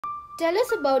Tell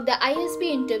us about the ISB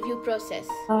interview process.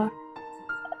 Uh,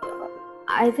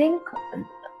 I think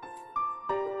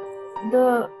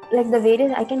the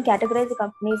various I can categorize the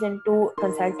companies into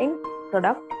consulting,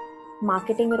 product,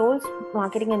 marketing roles,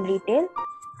 marketing and retail,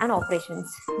 and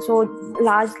operations. So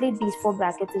largely these four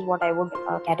brackets is what I would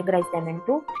categorize them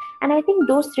into. And I think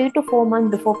those 3 to 4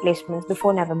 months before placements,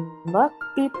 before November,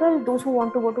 people, those who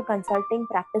want to go to consulting,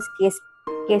 practice case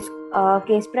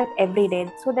prep every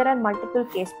day. So there are multiple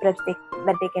case preps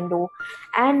that they can do,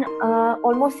 and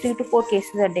almost 3 to 4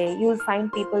 cases a day. You will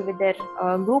find people with their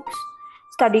groups,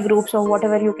 study groups, or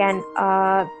whatever you can,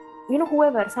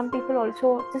 whoever. Some people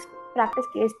also just practice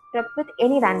case prep with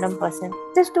any random person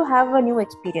just to have a new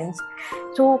experience.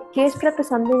 So case prep is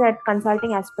something that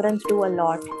consulting aspirants do a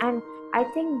lot, and I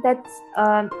think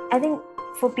I think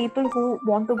for people who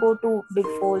want to go to big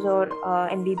fours or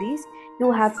MBBs,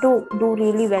 you have to do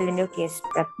really well in your case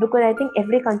prep, because I think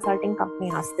every consulting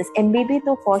company asks this. MBB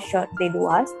though for sure they do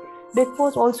ask. Big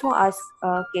fours also ask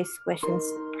case questions.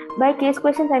 By case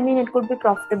questions, I mean it could be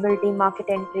profitability, market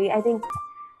entry. I think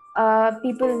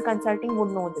people in consulting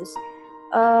would know this.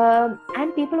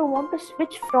 And people who want to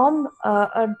switch from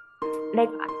like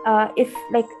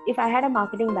if I had a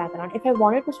marketing background, if I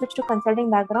wanted to switch to consulting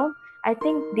background, I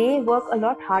think they work a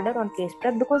lot harder on case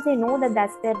prep, because they know that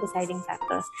that's their deciding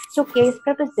factor. So case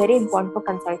prep is very important for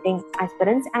consulting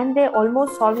aspirants, and they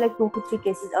almost solve like 2 to 3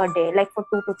 cases a day, like for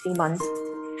 2 to 3 months.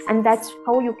 And that's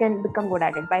how you can become good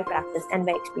at it, by practice and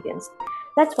by experience.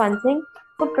 That's one thing.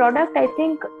 For product, I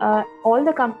think all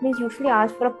the companies usually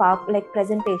ask for a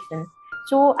presentation.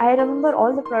 So I remember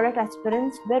all the product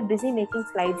aspirants were busy making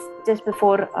slides just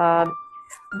before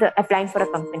the applying for a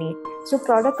company. So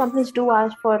product companies do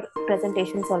ask for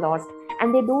presentations a lot,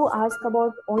 and they do ask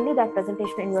about only that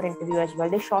presentation in your interview as well.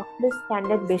 They shortlist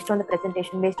candidates based on the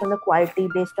presentation, based on the quality,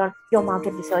 based on your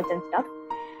market research and stuff.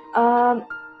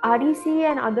 REC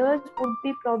and others would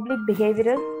be probably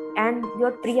behavioral and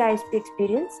your pre-ISP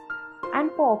experience.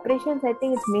 And for operations, I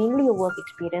think it's mainly your work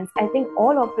experience. I think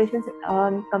all operations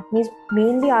companies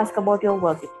mainly ask about your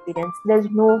work experience. There's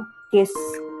no case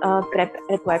prep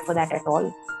required for that at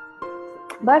all.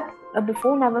 But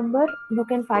before November, you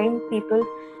can find people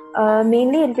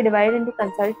mainly into divided into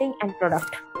consulting and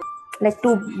product, like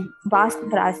two vast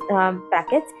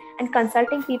brackets. And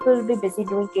consulting people will be busy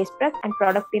doing case prep, and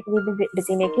product people will be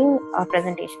busy making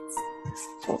presentations.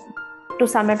 So to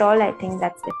sum it all, I think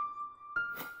that's it.